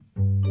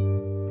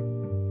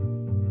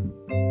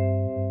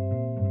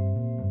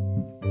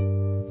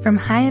From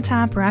high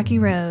atop Rocky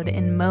Road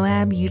in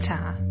Moab,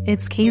 Utah,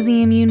 it's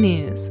KZMU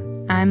News.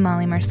 I'm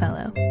Molly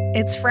Marcello.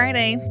 It's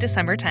Friday,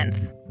 December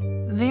 10th.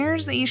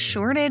 There's a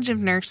shortage of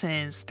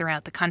nurses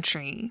throughout the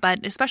country,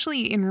 but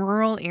especially in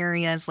rural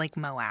areas like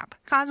Moab.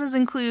 Causes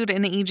include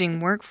an aging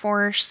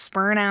workforce,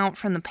 burnout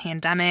from the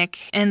pandemic,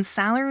 and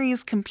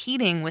salaries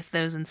competing with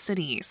those in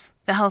cities.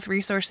 The Health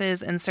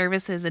Resources and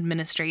Services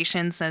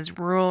Administration says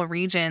rural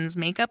regions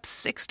make up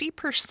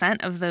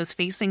 60% of those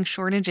facing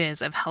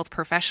shortages of health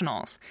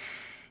professionals.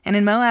 And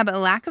in Moab, a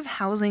lack of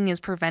housing is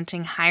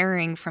preventing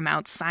hiring from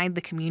outside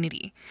the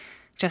community.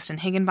 Justin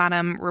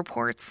Higginbottom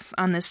reports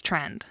on this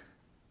trend.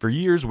 For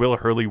years, Will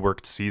Hurley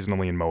worked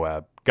seasonally in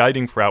Moab,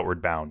 guiding for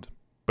Outward Bound.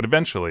 But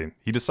eventually,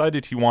 he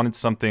decided he wanted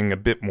something a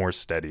bit more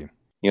steady.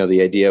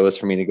 The idea was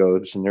for me to go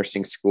to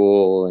nursing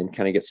school and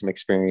kind of get some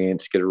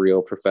experience, get a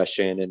real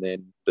profession. And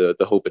then the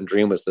hope and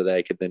dream was that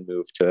I could then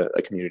move to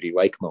a community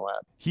like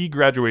Moab. He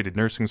graduated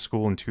nursing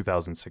school in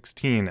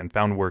 2016 and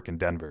found work in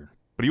Denver.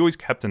 But he always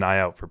kept an eye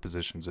out for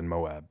positions in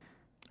Moab.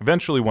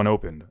 Eventually one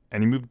opened,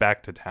 and he moved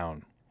back to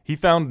town. He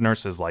found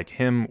nurses like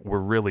him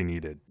were really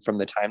needed. From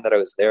the time that I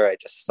was there, I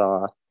just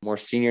saw more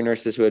senior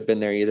nurses who had been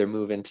there either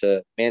move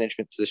into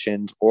management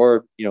positions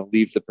or,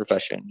 leave the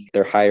profession.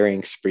 Their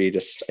hiring spree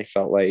I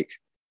felt like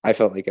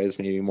I was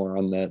maybe more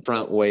on the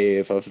front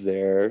wave of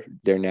their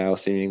now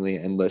seemingly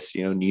endless,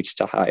 needs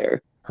to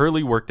hire.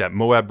 Hurley worked at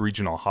Moab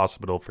Regional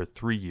Hospital for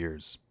 3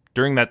 years.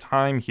 During that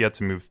time, he had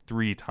to move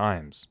 3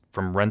 times,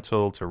 from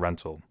rental to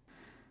rental.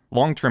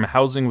 Long-term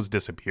housing was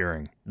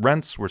disappearing.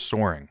 Rents were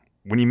soaring.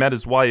 When he met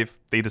his wife,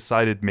 they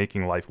decided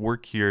making life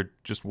work here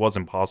just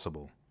wasn't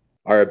possible.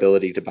 Our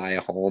ability to buy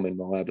a home in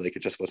Moab,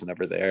 it just wasn't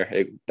ever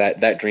there.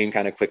 That dream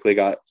kind of quickly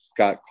got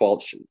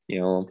quelched.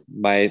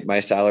 My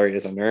salary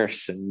as a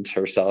nurse and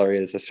her salary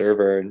as a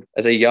server. And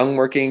as a young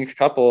working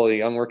couple, a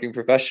young working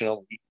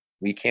professional,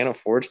 we can't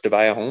afford to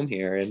buy a home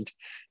here. And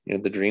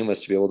the dream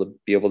was to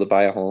be able to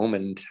buy a home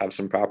and have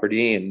some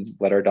property and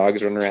let our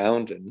dogs run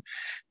around and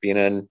be in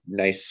a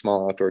nice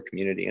small outdoor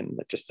community. And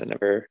that just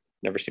never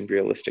seemed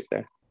realistic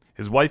there.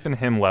 His wife and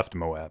him left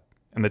Moab,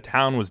 and the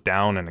town was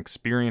down an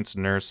experienced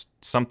nurse,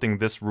 something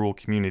this rural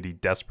community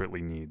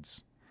desperately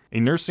needs.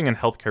 A nursing and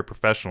healthcare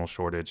professional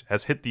shortage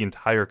has hit the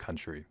entire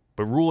country,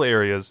 but rural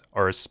areas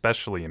are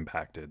especially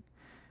impacted.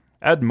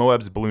 Add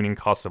Moab's ballooning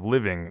cost of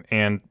living,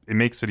 and it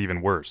makes it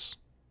even worse.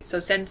 So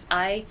since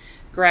I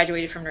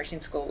graduated from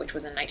nursing school, which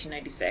was in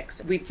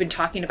 1996, we've been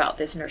talking about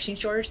this nursing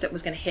shortage that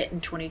was going to hit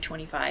in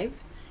 2025.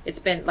 It's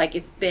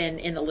been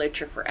in the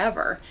literature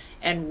forever.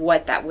 And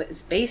what that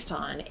was based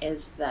on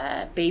is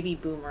the baby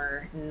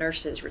boomer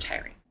nurses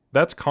retiring.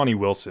 That's Connie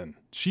Wilson.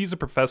 She's a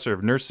professor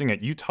of nursing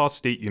at Utah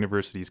State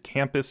University's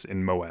campus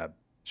in Moab.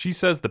 She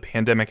says the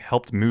pandemic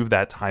helped move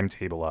that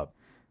timetable up.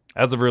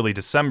 As of early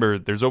December,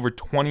 there's over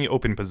 20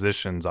 open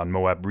positions on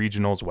Moab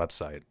Regional's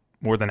website.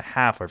 More than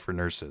half are for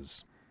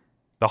nurses.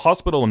 The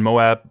hospital in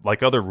Moab,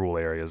 like other rural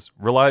areas,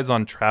 relies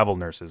on travel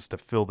nurses to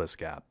fill this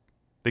gap.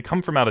 They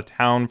come from out of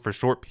town for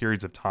short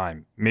periods of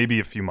time, maybe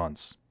a few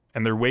months,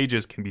 and their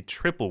wages can be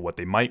triple what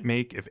they might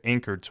make if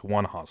anchored to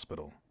one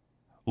hospital.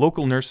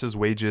 Local nurses'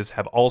 wages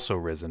have also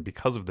risen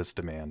because of this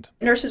demand.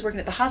 Nurses working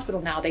at the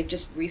hospital now, they've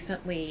just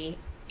recently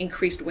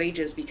increased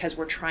wages because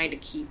we're trying to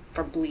keep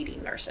from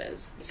bleeding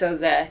nurses. So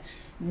the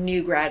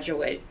new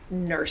graduate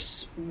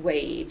nurse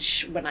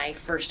wage when I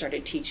first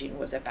started teaching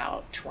was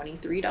about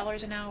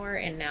 $23 an hour,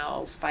 and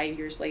now 5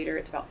 years later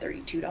it's about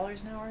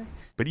 $32 an hour.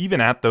 But even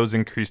at those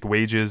increased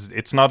wages,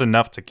 it's not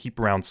enough to keep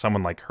around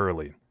someone like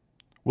Hurley.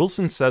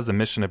 Wilson says the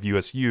mission of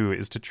USU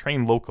is to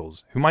train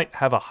locals who might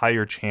have a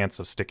higher chance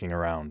of sticking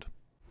around.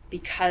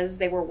 Because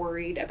they were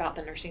worried about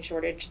the nursing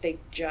shortage, they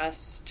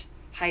just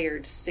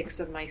hired 6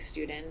 of my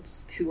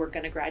students who were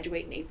going to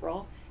graduate in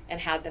April and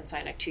had them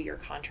sign a 2-year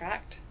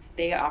contract.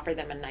 They offer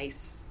them a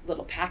nice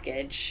little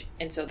package,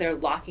 and so they're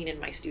locking in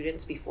my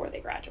students before they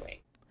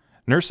graduate.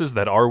 Nurses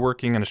that are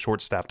working in a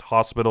short-staffed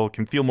hospital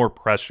can feel more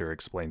pressure,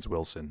 explains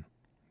Wilson.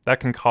 That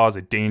can cause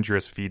a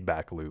dangerous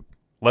feedback loop.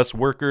 Less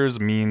workers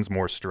means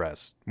more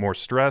stress. More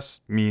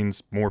stress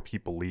means more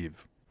people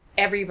leave.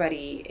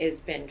 Everybody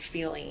has been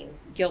feeling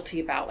guilty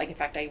about, in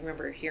fact, I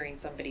remember hearing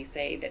somebody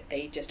say that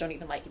they just don't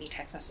even like any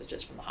text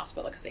messages from the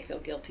hospital because they feel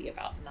guilty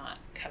about not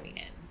coming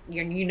in.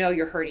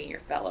 You're hurting your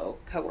fellow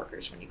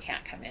coworkers when you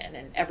can't come in,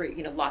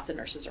 and lots of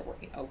nurses are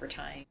working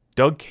overtime.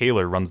 Doug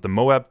Kaler runs the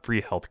Moab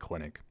Free Health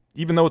Clinic.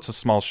 Even though it's a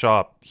small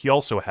shop, he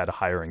also had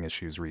hiring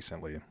issues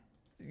recently.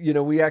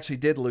 We actually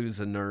did lose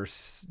a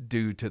nurse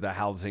due to the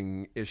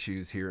housing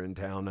issues here in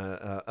town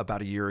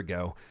about a year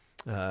ago.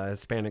 A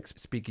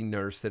Hispanic-speaking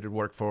nurse that had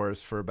worked for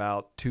us for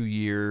about 2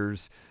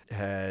 years,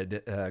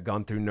 had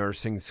gone through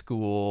nursing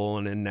school,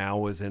 and then now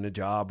was in a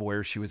job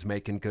where she was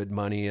making good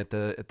money at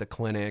the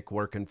clinic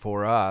working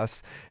for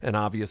us, and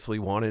obviously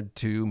wanted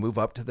to move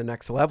up to the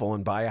next level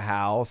and buy a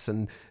house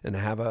and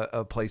have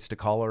a place to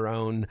call her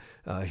own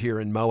here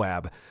in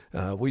Moab.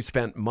 We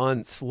spent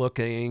months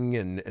looking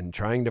and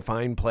trying to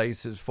find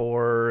places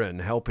for her and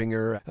helping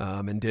her,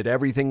 and did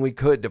everything we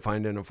could to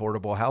find an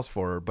affordable house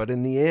for her. But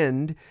in the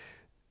end,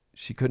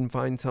 she couldn't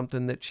find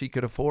something that she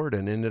could afford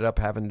and ended up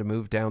having to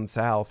move down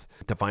south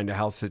to find a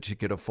house that she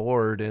could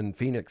afford in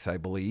Phoenix, I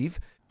believe.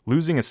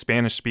 Losing a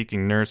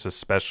Spanish-speaking nurse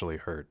especially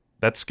hurt.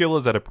 That skill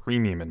is at a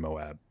premium in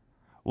Moab.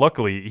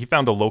 Luckily, he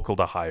found a local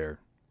to hire.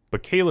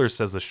 But Kaler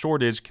says the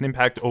shortage can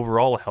impact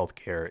overall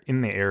healthcare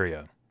in the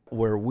area.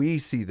 Where we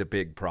see the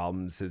big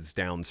problems is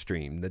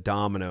downstream, the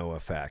domino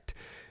effect.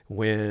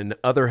 When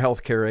other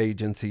healthcare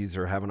agencies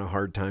are having a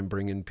hard time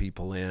bringing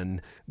people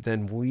in,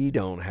 then we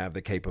don't have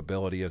the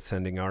capability of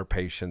sending our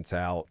patients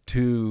out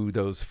to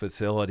those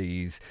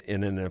facilities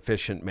in an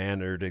efficient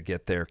manner to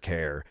get their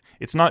care.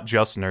 It's not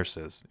just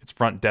nurses. It's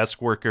front desk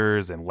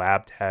workers and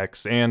lab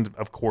techs and,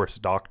 of course,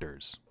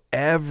 doctors.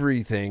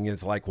 Everything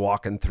is like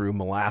walking through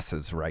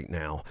molasses right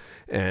now.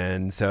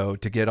 And so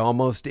to get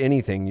almost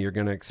anything, you're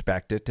going to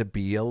expect it to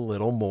be a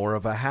little more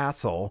of a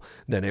hassle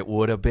than it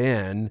would have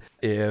been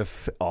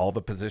if all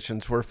the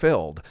positions were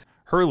filled.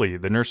 Hurley,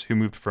 the nurse who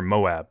moved from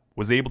Moab,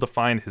 was able to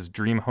find his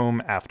dream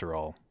home after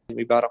all.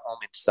 We bought a home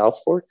in South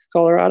Fork,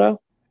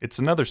 Colorado. It's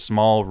another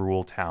small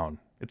rural town.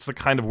 It's the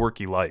kind of work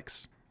he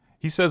likes.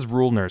 He says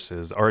rural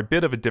nurses are a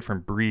bit of a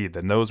different breed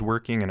than those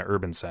working in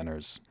urban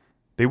centers.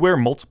 They wear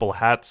multiple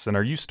hats and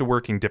are used to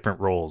working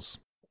different roles.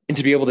 And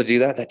to be able to do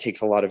that, that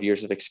takes a lot of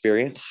years of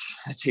experience.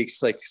 It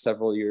takes like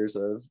several years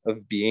of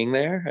being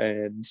there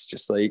and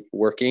just like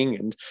working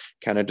and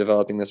kind of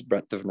developing this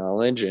breadth of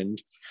knowledge.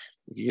 And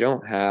if you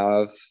don't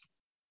have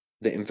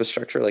the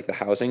infrastructure, like the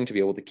housing, to be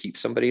able to keep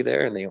somebody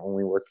there and they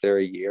only work there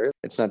a year,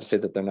 it's not to say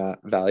that they're not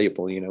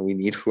valuable. You know, we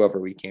need whoever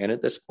we can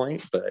at this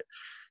point, but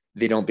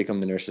they don't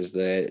become the nurses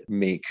that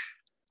make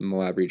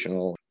Moab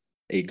Regional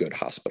a good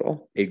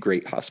hospital, a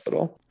great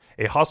hospital.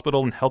 A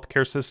hospital and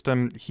healthcare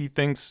system he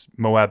thinks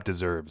Moab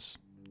deserves.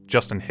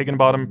 Justin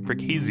Higginbottom for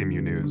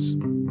KZMU News.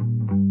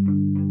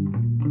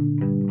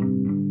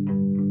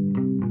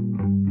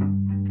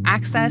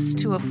 Access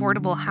to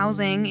affordable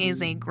housing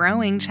is a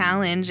growing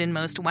challenge in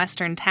most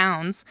Western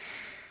towns.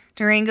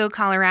 Durango,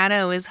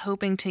 Colorado is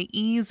hoping to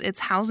ease its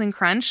housing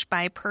crunch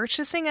by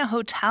purchasing a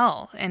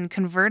hotel and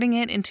converting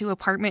it into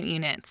apartment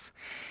units.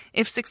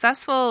 If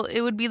successful,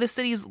 it would be the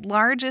city's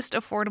largest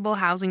affordable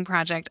housing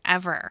project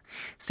ever.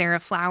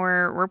 Sarah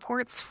Flower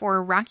reports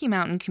for Rocky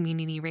Mountain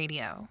Community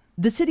Radio.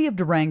 The city of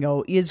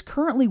Durango is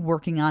currently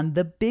working on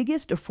the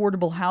biggest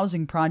affordable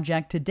housing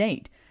project to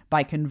date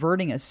by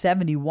converting a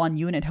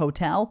 71-unit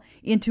hotel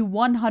into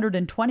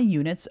 120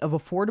 units of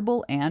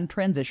affordable and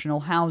transitional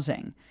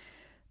housing.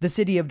 The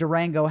city of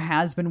Durango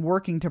has been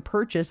working to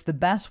purchase the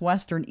Best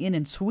Western Inn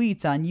and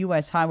Suites on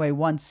U.S. Highway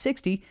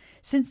 160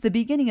 since the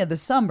beginning of the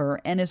summer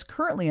and is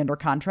currently under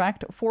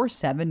contract for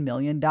 $7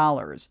 million.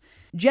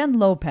 Jen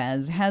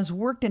Lopez has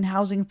worked in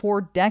housing for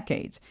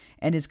decades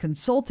and is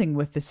consulting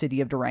with the city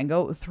of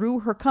Durango through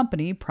her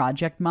company,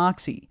 Project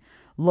Moxie.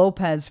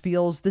 Lopez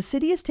feels the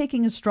city is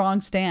taking a strong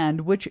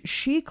stand, which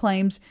she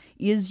claims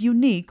is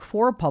unique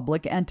for a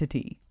public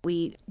entity.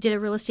 We did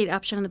a real estate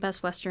option on the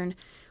Best Western.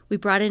 We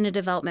brought in a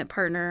development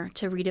partner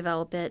to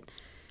redevelop it.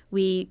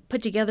 We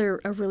put together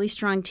a really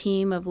strong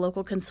team of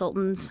local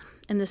consultants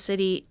in the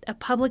city. A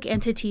public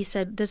entity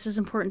said, this is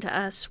important to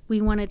us. We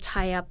want to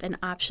tie up an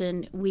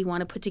option. We want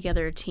to put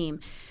together a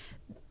team.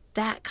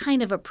 That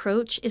kind of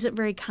approach isn't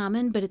very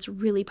common, but it's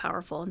really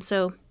powerful. And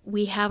so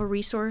we have a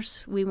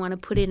resource. We want to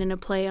put it into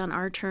play on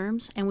our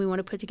terms, and we want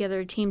to put together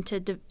a team to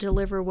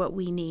deliver what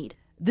we need.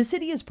 The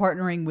city is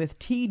partnering with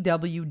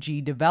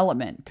TWG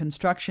Development,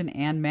 construction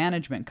and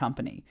management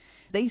company.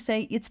 They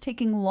say it's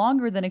taking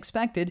longer than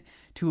expected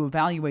to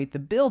evaluate the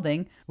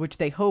building, which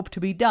they hope to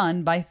be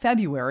done by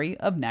February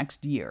of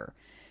next year.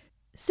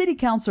 City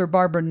Councilor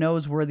Barbara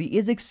Noseworthy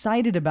is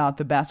excited about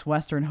the Best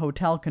Western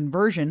Hotel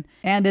conversion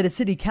and at a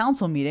city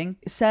council meeting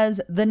says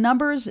the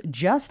numbers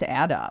just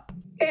add up.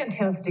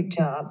 Fantastic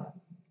job.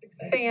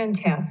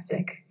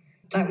 Fantastic.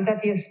 I was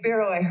at the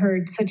Aspero. I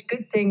heard such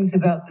good things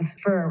about this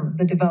firm,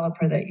 the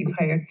developer that you've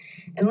hired.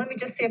 And let me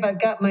just see if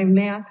I've got my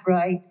math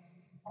right.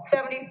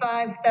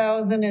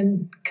 $75,000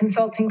 in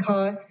consulting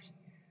costs,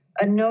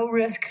 a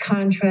no-risk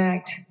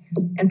contract,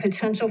 and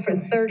potential for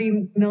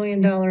 $30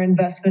 million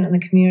investment in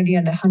the community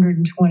and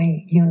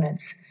 120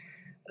 units.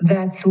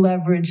 That's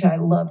leverage I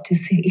love to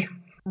see.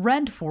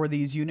 Rent for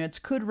these units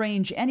could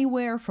range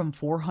anywhere from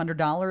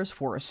 $400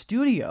 for a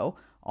studio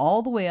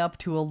all the way up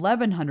to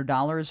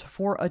 $1,100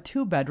 for a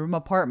two-bedroom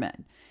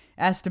apartment.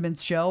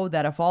 Estimates show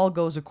that if all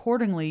goes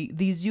accordingly,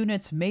 these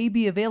units may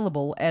be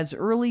available as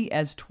early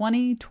as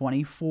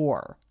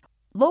 2024.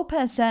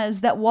 Lopez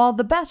says that while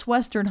the Best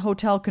Western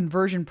Hotel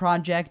conversion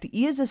project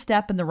is a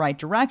step in the right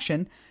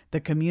direction,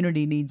 the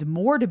community needs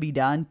more to be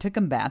done to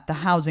combat the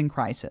housing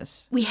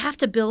crisis. We have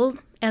to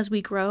build as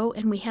we grow,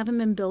 and we haven't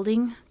been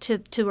building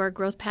to our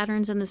growth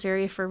patterns in this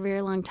area for a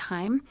very long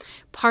time.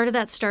 Part of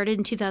that started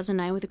in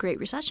 2009 with the Great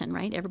Recession,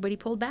 right? Everybody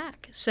pulled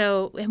back.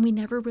 And we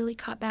never really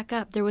caught back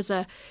up. There was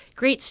a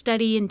great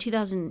study in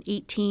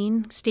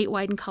 2018,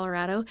 statewide in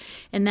Colorado,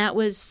 and that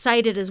was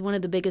cited as one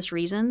of the biggest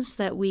reasons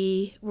that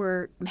we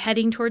were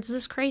heading towards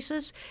this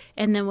crisis.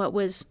 And then what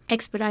was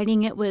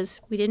expediting it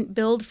was we didn't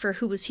build for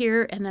who was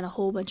here, and then a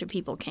whole bunch of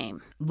people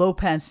came.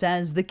 Lopez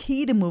says the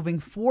key to moving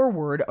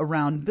forward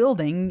around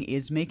building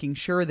is making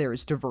sure there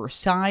is diverse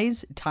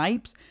size,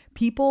 types,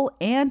 people,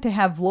 and to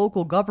have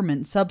local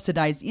government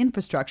subsidize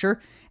infrastructure,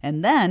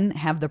 and then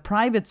have the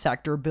private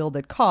sector build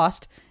at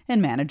cost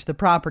and manage the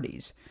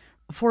properties.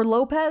 For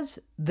Lopez,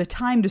 the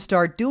time to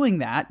start doing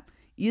that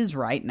is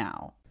right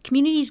now.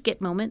 Communities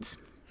get moments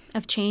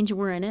of change, and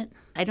we're in it.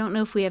 I don't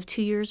know if we have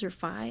 2 years or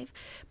 5,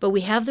 but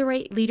we have the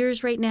right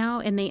leaders right now,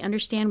 and they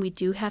understand we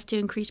do have to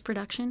increase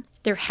production.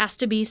 There has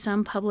to be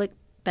some public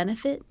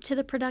benefit to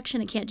the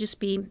production. It can't just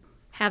be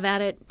have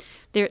at it.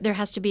 There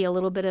has to be a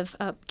little bit of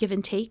give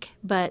and take,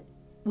 but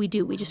we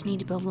just need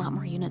to build a lot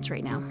more units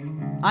right now.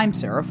 I'm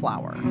Sarah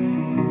Flower.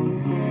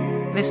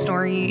 This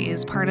story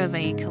is part of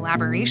a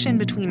collaboration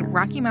between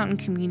Rocky Mountain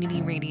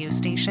community radio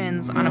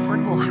stations on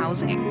affordable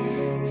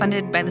housing,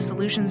 funded by the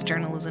Solutions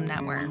Journalism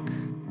Network.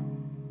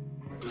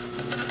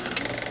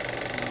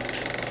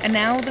 And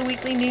now the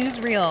weekly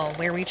newsreel,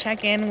 where we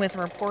check in with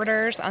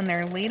reporters on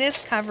their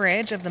latest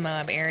coverage of the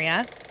Moab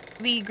area.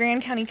 The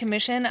Grand County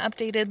Commission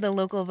updated the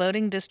local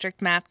voting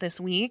district map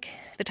this week.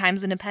 The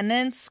Times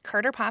Independent's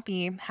Carter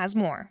Poppy has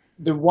more.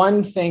 The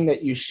one thing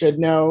that you should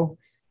know,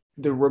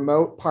 the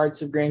remote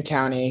parts of Grand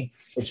County,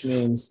 which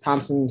means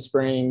Thompson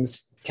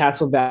Springs,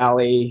 Castle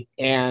Valley,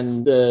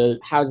 and the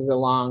houses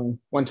along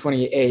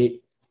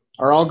 128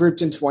 are all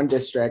grouped into one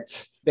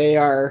district. They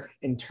are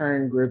in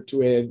turn grouped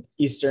with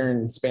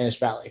Eastern Spanish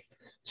Valley.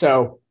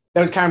 So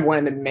that was kind of one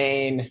of the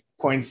main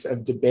points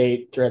of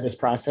debate throughout this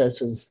process,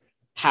 was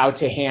how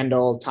to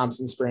handle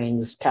Thompson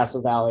Springs,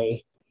 Castle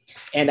Valley,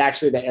 and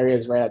actually the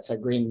areas right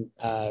outside Green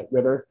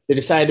River. They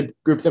decided to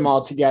group them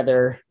all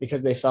together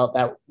because they felt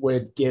that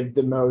would give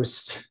the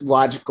most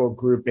logical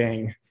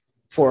grouping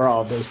for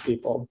all of those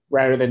people,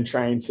 rather than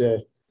trying to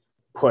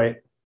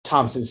put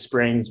Thompson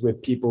Springs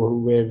with people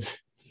who live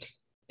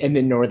in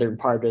the northern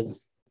part of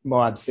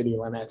Moab city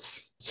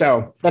limits.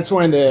 So that's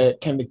one of the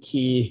kind of the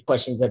key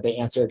questions that they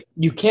answered.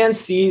 You can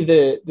see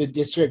the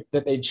district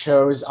that they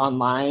chose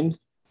online.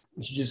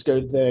 You should just go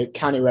to the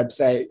county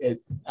website.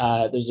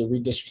 There's a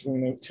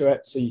redistricting link to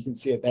it, so you can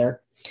see it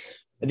there.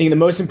 I think the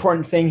most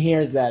important thing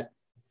here is that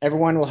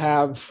everyone will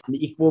have an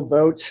equal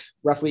vote,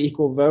 roughly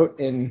equal vote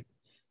in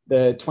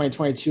the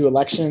 2022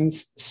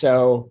 elections.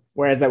 So,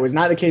 whereas that was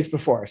not the case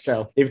before.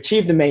 So they've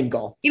achieved the main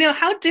goal.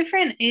 How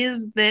different is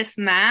this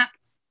map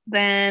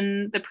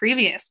than the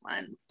previous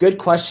one? Good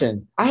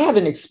question. I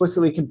haven't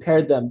explicitly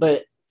compared them,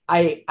 but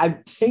I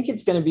think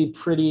it's going to be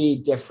pretty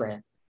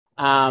different.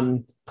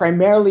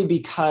 Primarily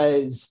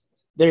because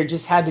there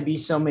just had to be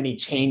so many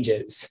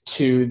changes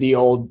to the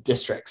old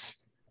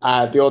districts.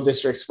 The old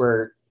districts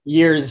were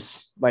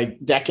years,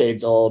 like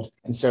decades old.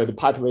 And so the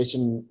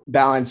population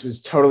balance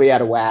was totally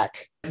out of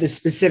whack. The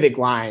specific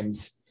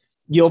lines,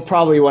 you'll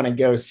probably want to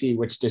go see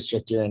which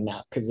district you're in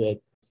now, because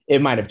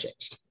it might have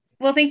changed.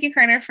 Well, thank you,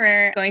 Carter,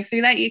 for going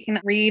through that. You can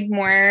read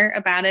more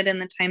about it in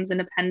the Times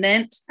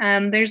Independent.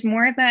 There's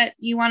more that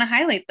you want to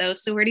highlight, though.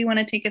 So where do you want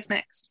to take us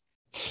next?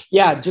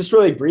 Yeah, just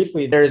really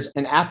briefly, there's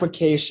an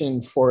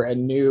application for a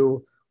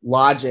new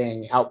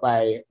lodging out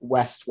by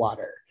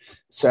Westwater.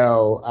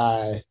 So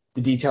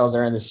the details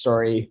are in the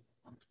story.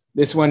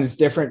 This one is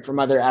different from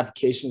other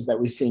applications that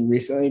we've seen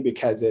recently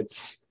because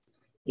it's,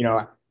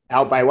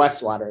 out by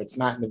Westwater. It's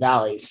not in the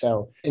valley.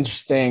 So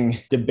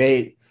interesting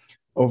debate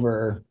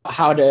over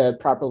how to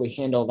properly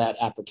handle that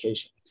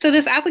application. So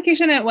this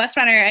application at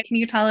Westwater, can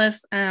you tell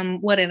us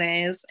what it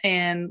is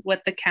and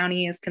what the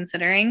county is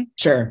considering?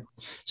 Sure.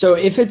 So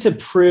if it's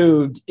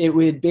approved, it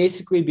would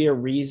basically be a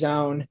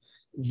rezone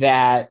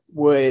that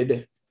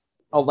would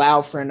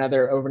allow for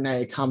another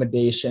overnight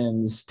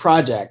accommodations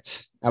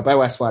project out by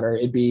Westwater.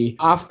 It'd be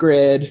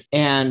off-grid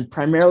and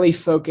primarily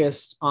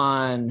focused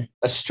on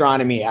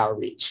astronomy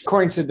outreach.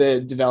 According to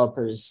the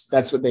developers,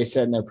 that's what they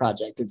said in their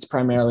project. It's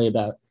primarily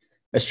about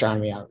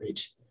astronomy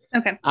outreach.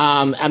 Okay.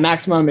 At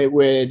maximum, it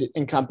would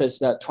encompass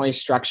about 20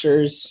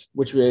 structures,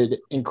 which would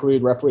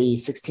include roughly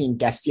 16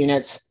 guest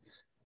units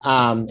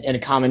in a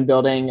common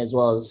building, as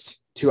well as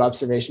 2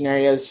 observation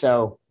areas.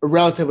 So a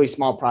relatively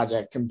small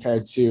project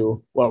compared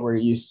to what we're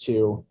used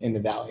to in the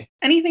valley.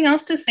 Anything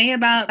else to say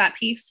about that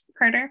piece,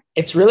 Carter?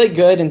 It's really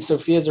good, and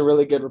Sophia's a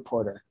really good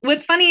reporter.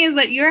 What's funny is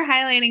that you're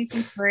highlighting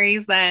some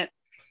stories that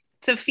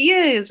Sophia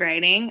is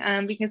writing,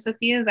 because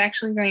Sophia is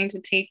actually going to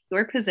take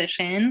your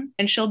position,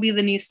 and she'll be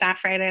the new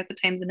staff writer at the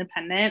Times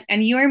Independent,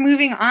 and you are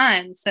moving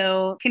on.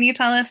 So can you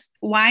tell us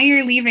why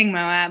you're leaving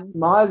Moab?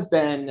 Moab's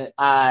been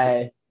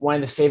one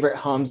of the favorite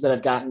homes that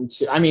I've gotten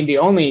to, the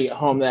only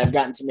home that I've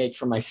gotten to make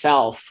for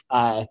myself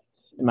in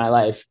my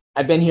life.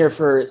 I've been here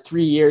for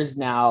 3 years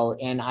now,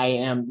 and I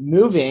am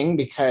moving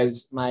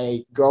because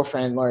my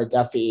girlfriend, Laura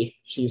Duffy,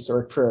 she used to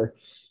work for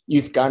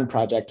Youth Gun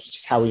Project, which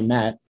is how we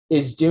met,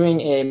 is doing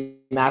a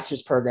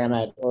master's program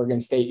at Oregon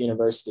State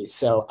University.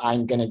 So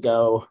I'm going to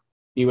go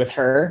be with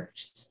her.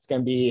 It's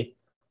going to be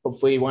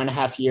hopefully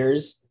 1.5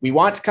 years. We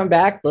want to come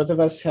back. Both of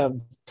us have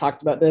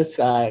talked about this.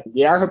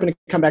 We are hoping to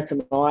come back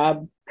to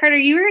Moab. Carter,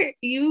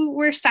 you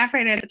were staff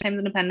writer at the Times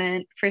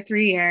Independent for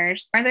 3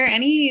 years. Are there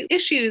any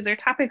issues or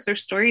topics or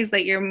stories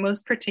that you're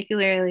most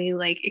particularly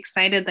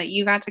excited that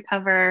you got to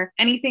cover?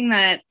 Anything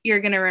that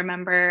you're going to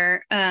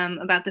remember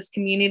about this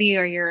community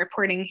or your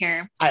reporting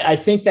here? I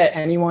think that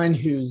anyone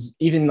who's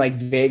even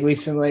vaguely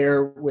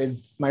familiar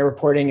with my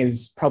reporting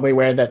is probably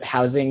aware that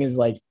housing is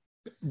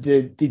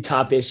the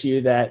top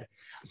issue that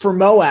for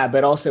Moab,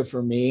 but also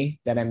for me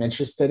that I'm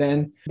interested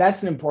in.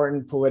 That's an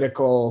important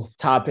political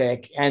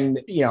topic and,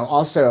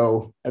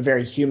 also a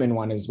very human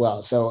one as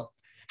well. So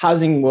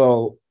housing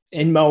will,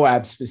 in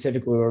Moab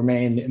specifically,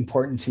 remain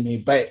important to me.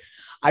 But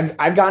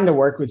I've gotten to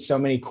work with so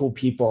many cool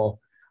people,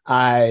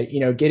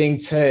 getting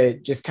to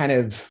just kind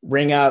of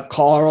ring up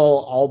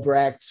Carl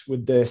Albrecht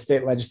with the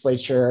state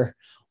legislature,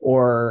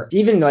 or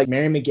even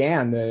Mary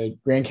McGann, the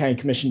Grand County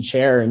Commission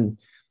chair, and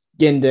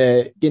getting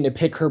to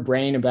pick her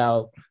brain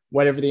about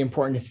whatever the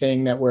important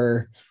thing that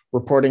we're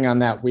reporting on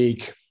that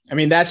week. I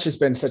mean, that's just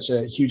been such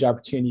a huge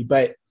opportunity,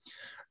 but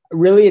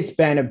really it's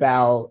been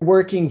about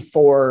working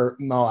for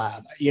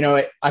Moab.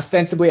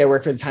 Ostensibly I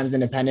work for the Times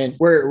Independent.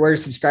 We're a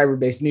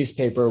subscriber-based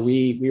newspaper.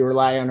 We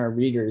rely on our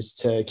readers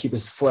to keep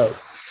us afloat.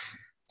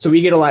 So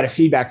we get a lot of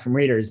feedback from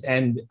readers,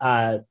 and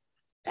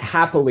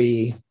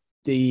happily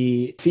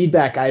the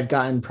feedback I've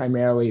gotten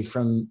primarily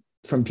from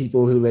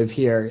people who live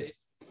here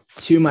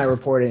to my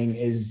reporting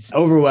is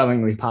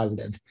overwhelmingly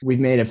positive.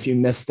 We've made a few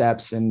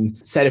missteps and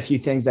said a few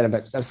things that have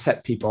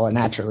upset people, and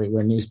naturally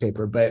we're a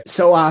newspaper, but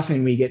so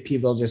often we get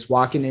people just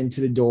walking into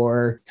the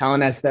door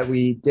telling us that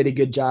we did a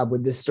good job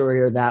with this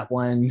story or that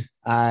one,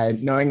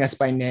 knowing us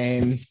by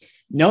name,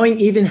 knowing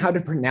even how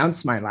to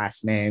pronounce my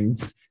last name.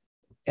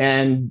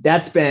 And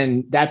that's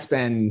been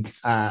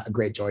a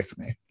great joy for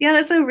me. Yeah,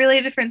 that's a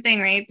really different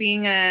thing, right?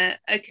 Being a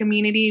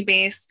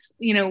community-based,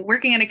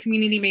 working at a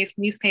community-based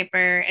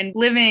newspaper and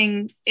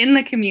living in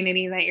the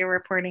community that you're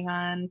reporting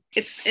on.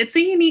 It's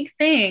a unique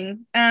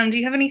thing. Do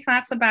you have any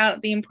thoughts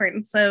about the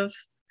importance of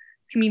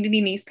community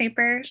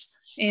newspapers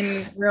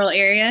in rural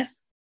areas?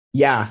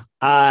 Yeah,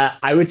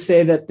 I would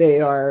say that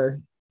they are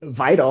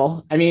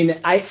vital. I mean,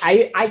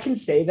 I can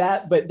say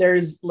that, but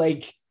there's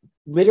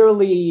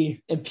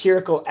literally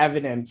empirical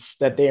evidence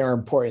that they are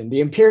important.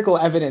 The empirical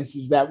evidence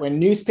is that when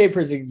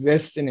newspapers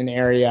exist in an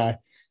area,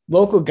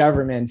 local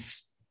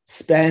governments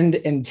spend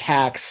and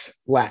tax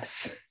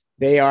less.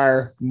 They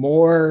are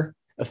more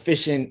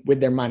efficient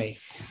with their money.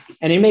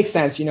 And it makes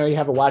sense, you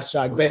have a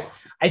watchdog, but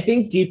I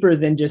think deeper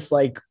than just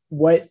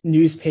what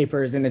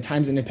newspapers and the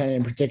Times Independent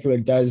in particular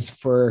does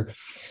for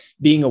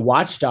being a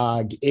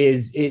watchdog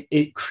is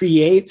it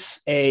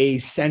creates a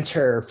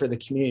center for the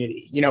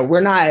community.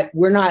 We're not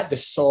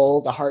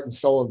the heart and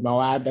soul of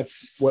Moab.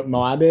 That's what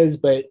Moab is.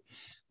 But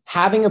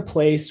having a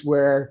place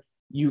where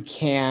you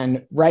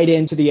can write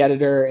into the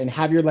editor and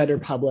have your letter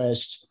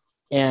published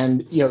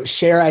and,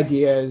 share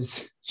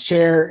ideas,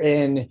 share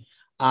in,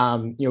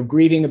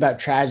 grieving about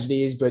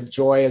tragedies, but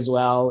joy as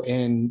well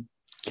in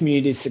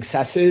community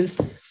successes.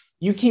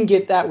 You can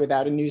get that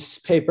without a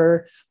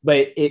newspaper,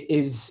 but it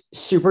is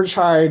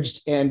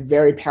supercharged and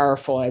very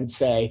powerful, I would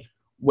say,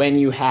 when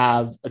you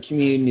have a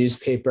community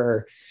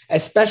newspaper,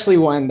 especially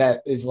one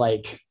that is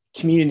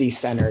community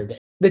centered.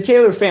 The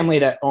Taylor family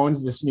that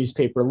owns this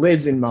newspaper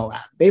lives in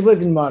Moab. They've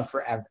lived in Moab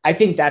forever. I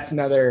think that's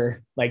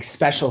another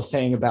special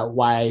thing about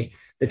why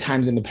the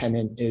Times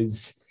Independent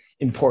is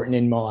important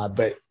in Moab,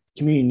 but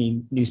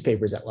community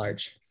newspapers at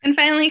large. And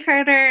finally,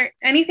 Carter,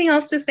 anything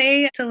else to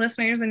say to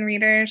listeners and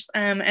readers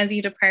as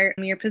you depart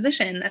your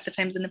position at the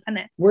Times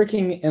Independent?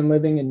 Working and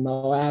living in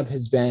Moab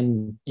has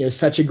been,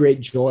 such a great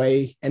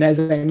joy. And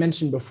as I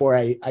mentioned before,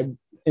 I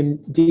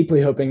am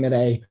deeply hoping that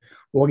I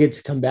will get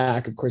to come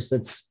back. Of course,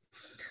 that's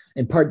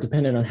in part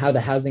dependent on how the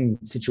housing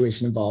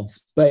situation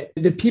evolves. But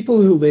the people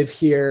who live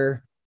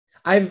here,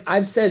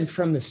 I've said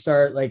from the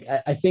start,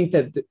 I think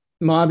that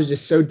Moab is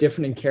just so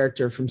different in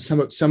character from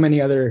so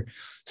many other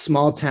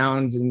small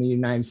towns in the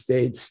United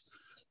States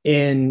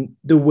in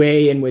the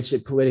way in which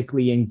it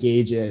politically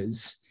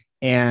engages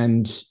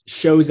and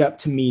shows up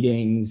to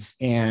meetings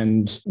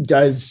and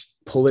does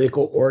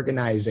political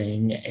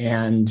organizing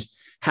and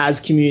has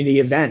community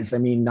events. I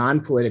mean,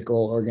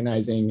 non-political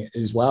organizing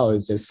as well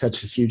is just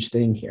such a huge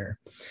thing here.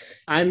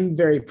 I'm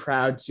very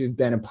proud to have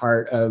been a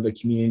part of a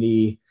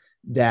community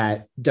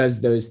that does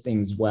those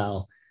things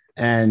well.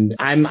 And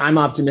I'm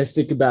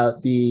optimistic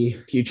about the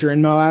future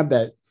in Moab,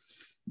 that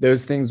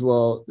those things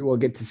will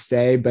get to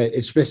stay. But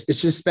it's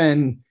just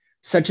been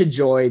such a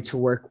joy to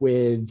work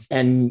with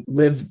and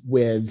live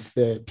with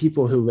the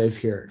people who live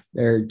here.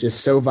 They're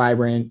just so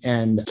vibrant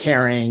and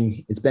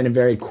caring. It's been a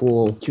very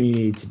cool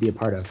community to be a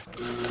part of.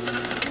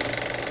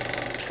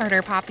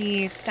 Carter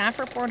Poppe, staff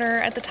reporter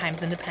at the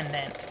Times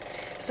Independent.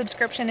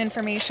 Subscription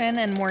information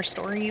and more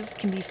stories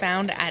can be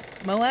found at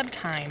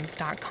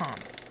moabtimes.com.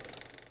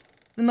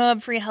 The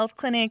Moab Free Health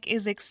Clinic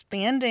is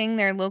expanding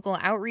their local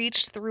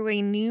outreach through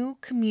a new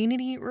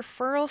community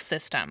referral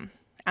system.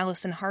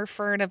 Allison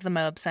Harford of the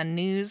Moab Sun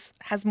News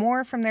has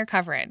more from their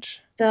coverage.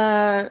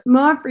 The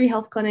Moab Free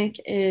Health Clinic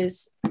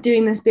is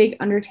doing this big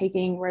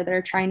undertaking where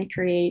they're trying to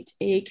create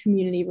a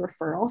community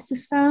referral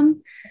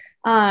system.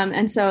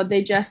 And so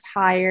they just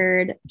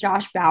hired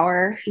Josh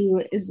Bauer,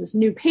 who is this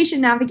new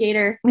patient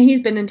navigator.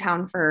 He's been in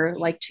town for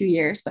like 2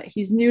 years, but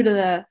he's new to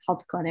the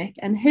health clinic.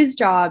 And his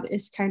job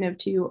is kind of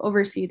to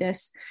oversee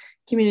this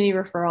community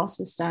referral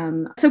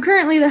system. So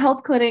currently the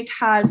health clinic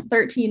has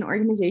 13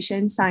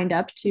 organizations signed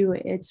up to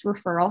its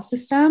referral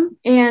system.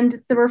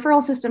 And the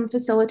referral system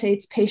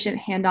facilitates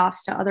patient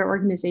handoffs to other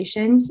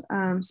organizations.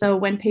 So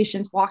when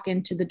patients walk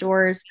into the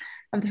doors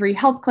of the Free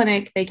Health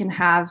Clinic, they can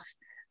have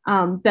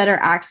better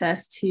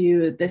access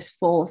to this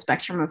full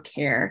spectrum of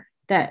care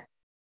that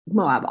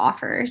Moab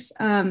offers.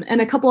 And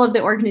a couple of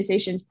the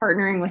organizations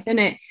partnering within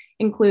it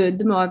include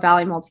the Moab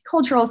Valley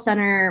Multicultural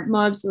Center,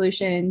 Moab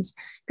Solutions,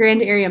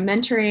 Grand Area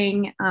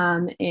Mentoring,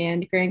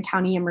 and Grand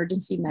County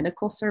Emergency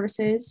Medical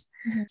Services.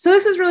 Mm-hmm. So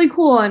this is really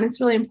cool and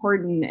it's really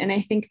important. And I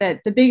think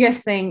that the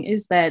biggest thing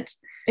is that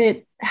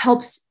it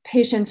helps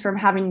patients from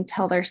having to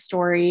tell their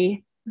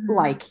story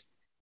like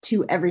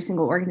to every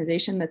single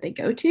organization that they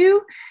go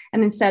to.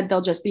 And instead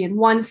they'll just be in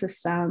one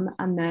system,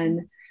 and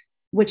then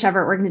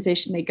whichever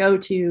organization they go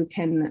to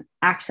can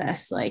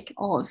access like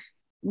all of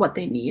what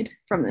they need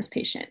from this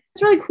patient.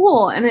 It's really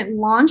cool. And it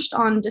launched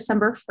on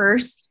December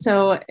 1st.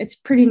 So it's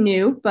pretty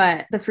new,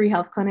 but the Free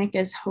Health Clinic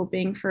is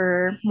hoping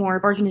for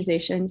more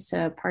organizations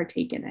to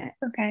partake in it.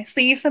 Okay.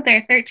 So you said there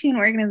are 13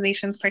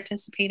 organizations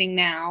participating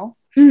now.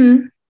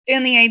 Mm-hmm.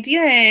 And the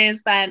idea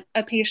is that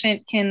a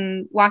patient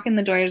can walk in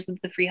the doors of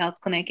the Free Health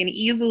Clinic and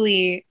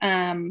easily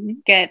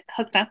get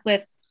hooked up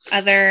with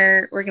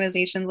other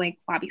organizations like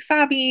Wabi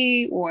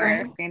Sabi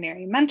or Grand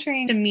Area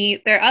Mentoring to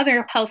meet their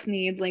other health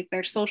needs, like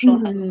their social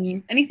health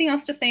needs. Anything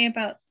else to say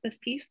about this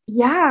piece?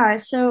 Yeah,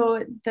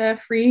 so the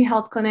Free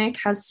Health Clinic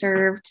has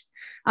served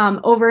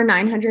over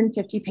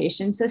 950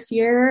 patients this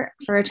year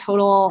for a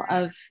total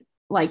of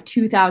like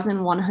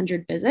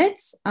 2,100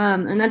 visits.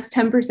 And that's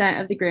 10%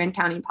 of the Grand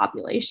County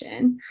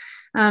population.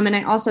 And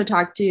I also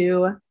talked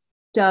to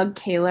Doug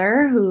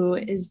Kaler, who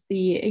is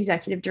the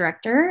executive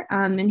director.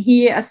 And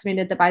he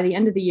estimated that by the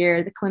end of the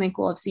year, the clinic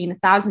will have seen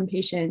 1,000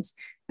 patients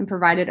and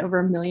provided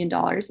over $1 million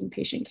in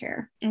patient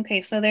care.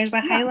 Okay, so there's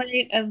a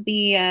highlight of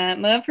the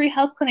Moab Free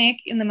Health Clinic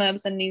in the Moab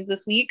Sun News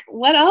this week.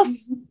 What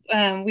else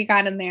we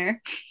got in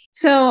there?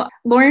 So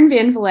Lauren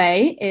Van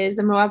Vliet is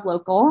a Moab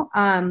local,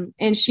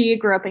 and she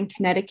grew up in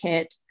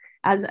Connecticut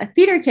as a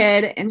theater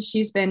kid, and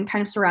she's been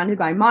kind of surrounded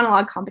by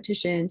monologue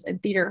competitions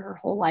and theater her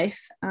whole life.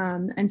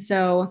 And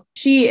so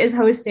she is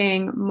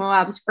hosting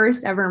Moab's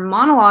first ever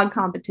monologue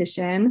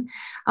competition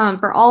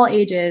for all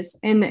ages.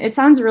 And it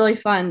sounds really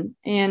fun,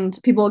 and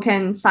people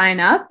can sign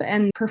up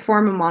and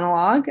perform a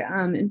monologue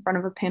in front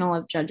of a panel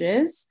of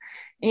judges.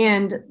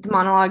 And the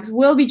monologues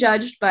will be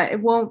judged, but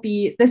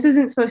this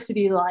isn't supposed to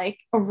be like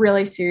a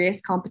really serious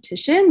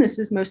competition. This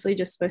is mostly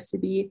just supposed to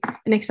be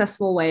an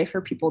accessible way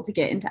for people to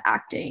get into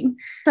acting.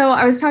 So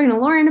I was talking to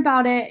Lauren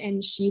about it,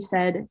 and she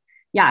said,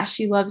 yeah,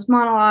 she loves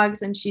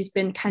monologues, and she's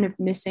been kind of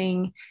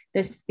missing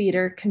this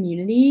theater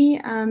community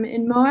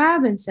in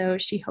Moab. And so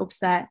she hopes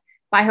that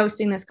by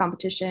hosting this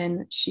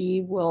competition,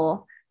 she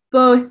will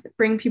both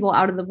bring people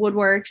out of the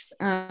woodworks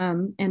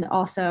and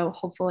also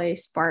hopefully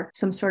spark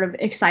some sort of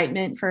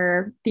excitement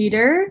for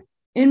theater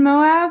in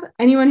Moab.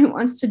 Anyone who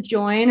wants to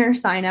join or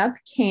sign up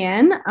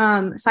can.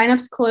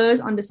 Signups close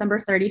on December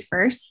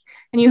 31st,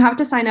 and you have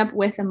to sign up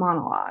with a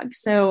monologue.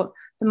 So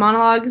the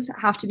monologues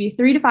have to be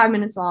 3 to 5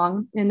 minutes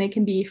long, and they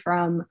can be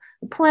from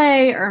a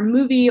play or a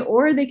movie,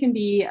 or they can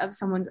be of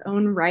someone's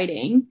own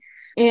writing.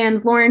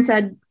 And Lauren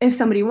said, if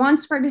somebody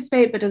wants to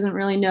participate but doesn't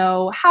really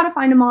know how to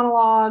find a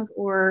monologue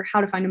or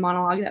how to find a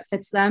monologue that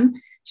fits them,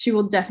 she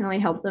will definitely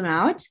help them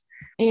out.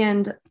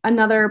 And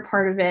another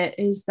part of it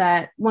is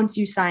that once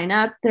you sign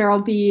up, there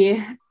will be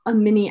a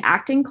mini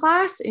acting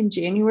class in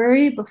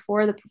January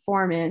before the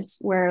performance,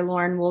 where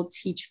Lauren will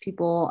teach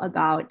people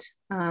about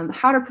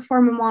how to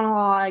perform a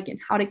monologue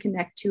and how to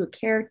connect to a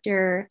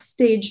character,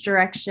 stage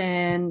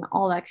direction,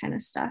 all that kind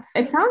of stuff.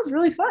 It sounds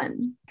really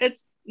fun.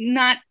 It's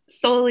not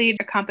solely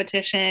a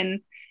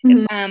competition.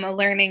 It's a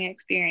learning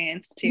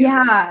experience too.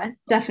 Yeah,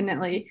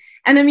 definitely.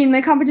 And I mean,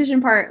 the competition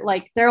part,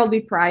 like there will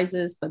be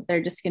prizes, but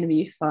they're just going to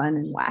be fun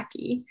and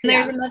wacky.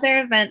 There's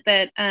another event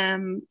that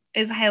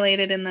is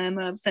highlighted in the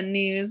Moab Sun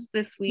News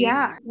this week.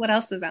 Yeah. What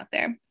else is out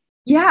there?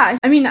 Yeah,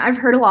 I mean, I've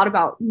heard a lot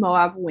about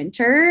Moab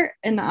Winter,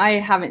 and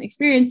I haven't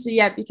experienced it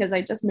yet because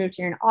I just moved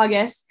here in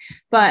August.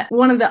 But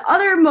one of the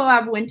other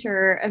Moab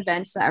Winter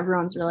events that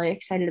everyone's really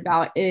excited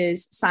about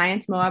is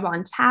Science Moab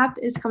on Tap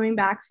is coming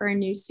back for a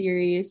new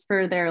series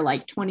for their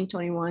like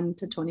 2021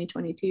 to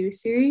 2022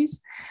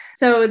 series.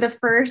 So the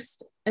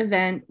first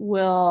event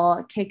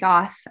will kick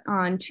off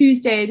on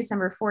Tuesday,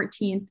 December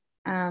 14th,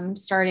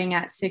 starting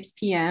at 6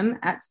 p.m.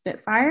 at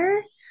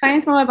Spitfire.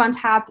 Science Moab on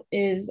Tap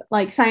is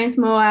like Science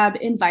Moab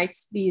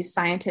invites these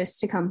scientists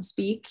to come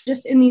speak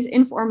just in these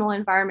informal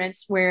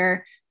environments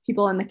where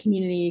people in the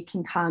community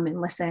can come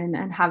and listen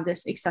and have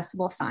this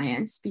accessible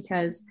science,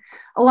 because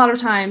a lot of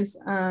times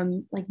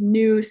like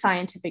new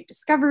scientific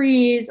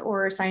discoveries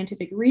or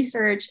scientific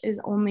research is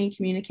only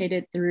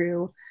communicated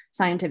through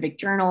scientific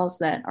journals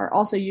that are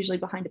also usually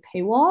behind a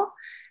paywall.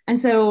 And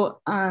so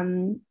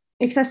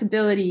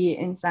accessibility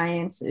in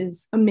science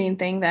is a main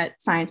thing that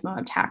Science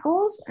Moab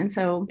tackles. And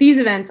so these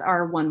events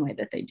are one way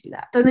that they do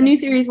that. So the new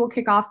series will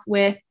kick off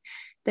with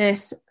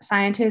this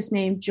scientist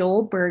named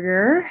Joel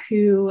Berger,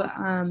 who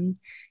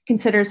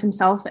considers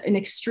himself an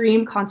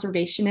extreme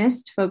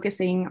conservationist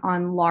focusing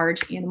on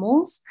large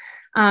animals.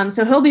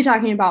 So he'll be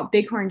talking about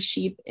bighorn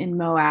sheep in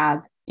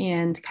Moab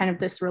and kind of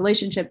this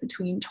relationship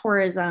between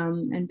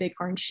tourism and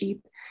bighorn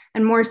sheep,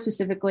 and more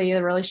specifically,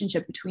 the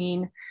relationship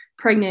between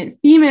pregnant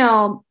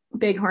female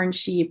bighorn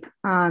sheep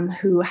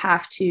who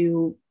have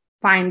to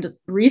find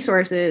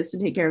resources to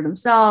take care of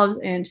themselves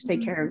and to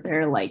take care of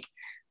their like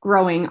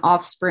growing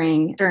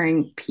offspring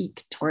during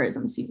peak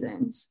tourism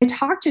seasons. I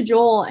talked to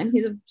Joel, and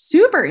he's a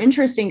super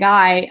interesting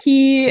guy.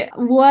 He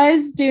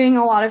was doing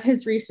a lot of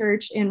his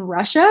research in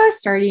Russia,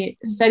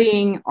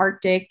 studying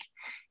Arctic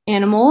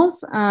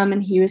animals,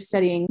 and he was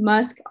studying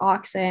musk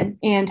oxen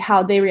and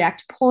how they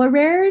react to polar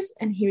bears.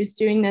 And he was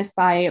doing this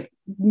by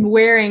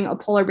wearing a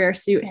polar bear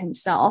suit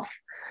himself.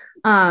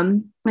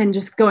 And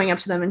just going up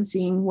to them and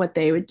seeing what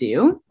they would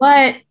do.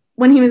 But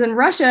when he was in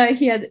Russia,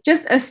 he had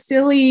just a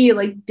silly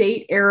like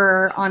date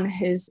error on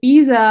his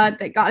visa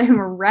that got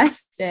him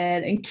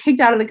arrested and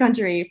kicked out of the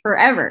country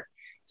forever.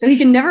 So he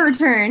can never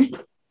return.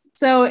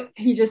 So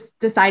he just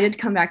decided to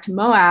come back to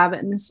Moab.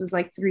 And this was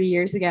like 3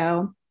 years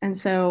ago. And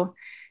so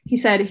he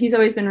said he's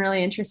always been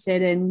really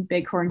interested in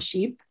bighorn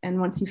sheep. And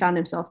once he found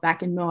himself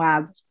back in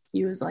Moab,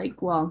 he was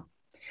like, well,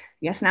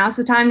 I guess now's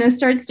the time to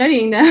start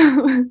studying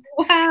them.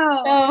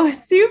 Wow. So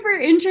super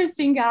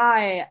interesting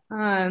guy.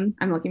 I'm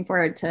looking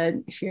forward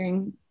to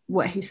hearing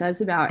what he says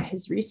about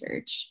his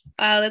research.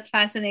 Wow, that's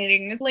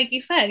fascinating. Like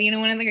you said,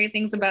 one of the great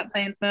things about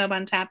Science Moab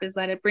on Tap is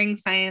that it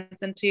brings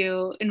science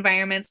into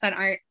environments that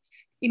aren't,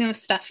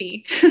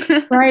 stuffy.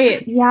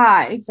 Right.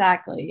 Yeah,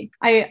 exactly.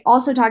 I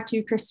also talked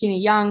to Christina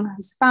Young,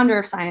 who's the founder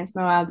of Science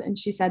Moab, and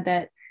she said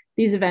that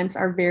these events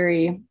are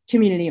very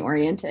community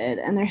oriented,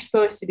 and they're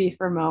supposed to be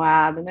for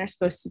Moab, and they're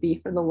supposed to be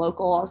for the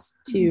locals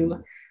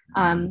to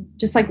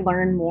just like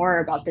learn more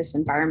about this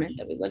environment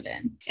that we live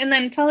in. And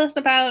then tell us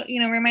about,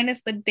 remind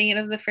us the date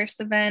of the first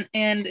event,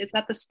 and it's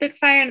at the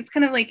Spitfire, and it's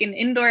kind of like an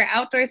indoor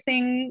outdoor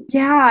thing.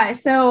 Yeah.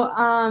 So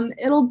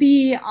it'll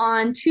be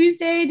on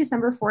Tuesday,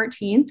 December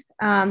 14th.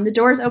 The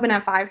doors open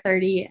at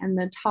 5:30 and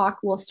the talk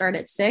will start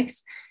at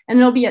 6. And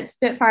it'll be at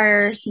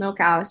Spitfire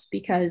Smokehouse,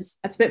 because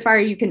at Spitfire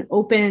you can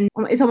open,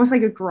 it's almost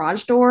like a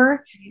garage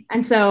door.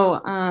 And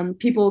so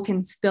people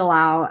can spill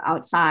out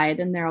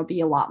outside, and there'll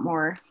be a lot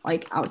more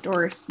like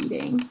outdoor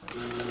seating.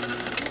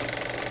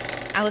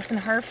 Allison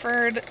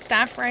Harford,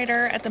 staff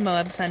writer at the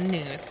Moab Sun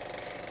News.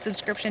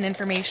 Subscription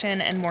information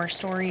and more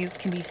stories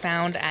can be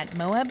found at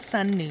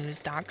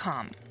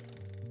moabsunnews.com.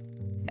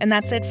 And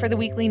that's it for the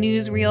weekly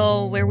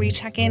newsreel, where we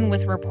check in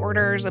with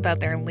reporters about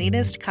their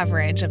latest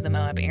coverage of the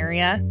Moab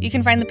area. You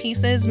can find the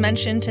pieces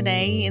mentioned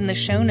today in the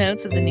show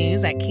notes of the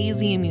news at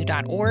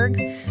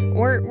kzmu.org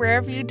or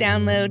wherever you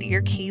download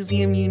your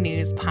KZMU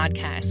News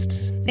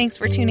podcast. Thanks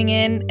for tuning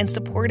in and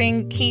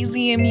supporting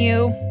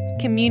KZMU,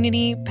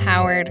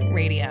 community-powered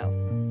radio.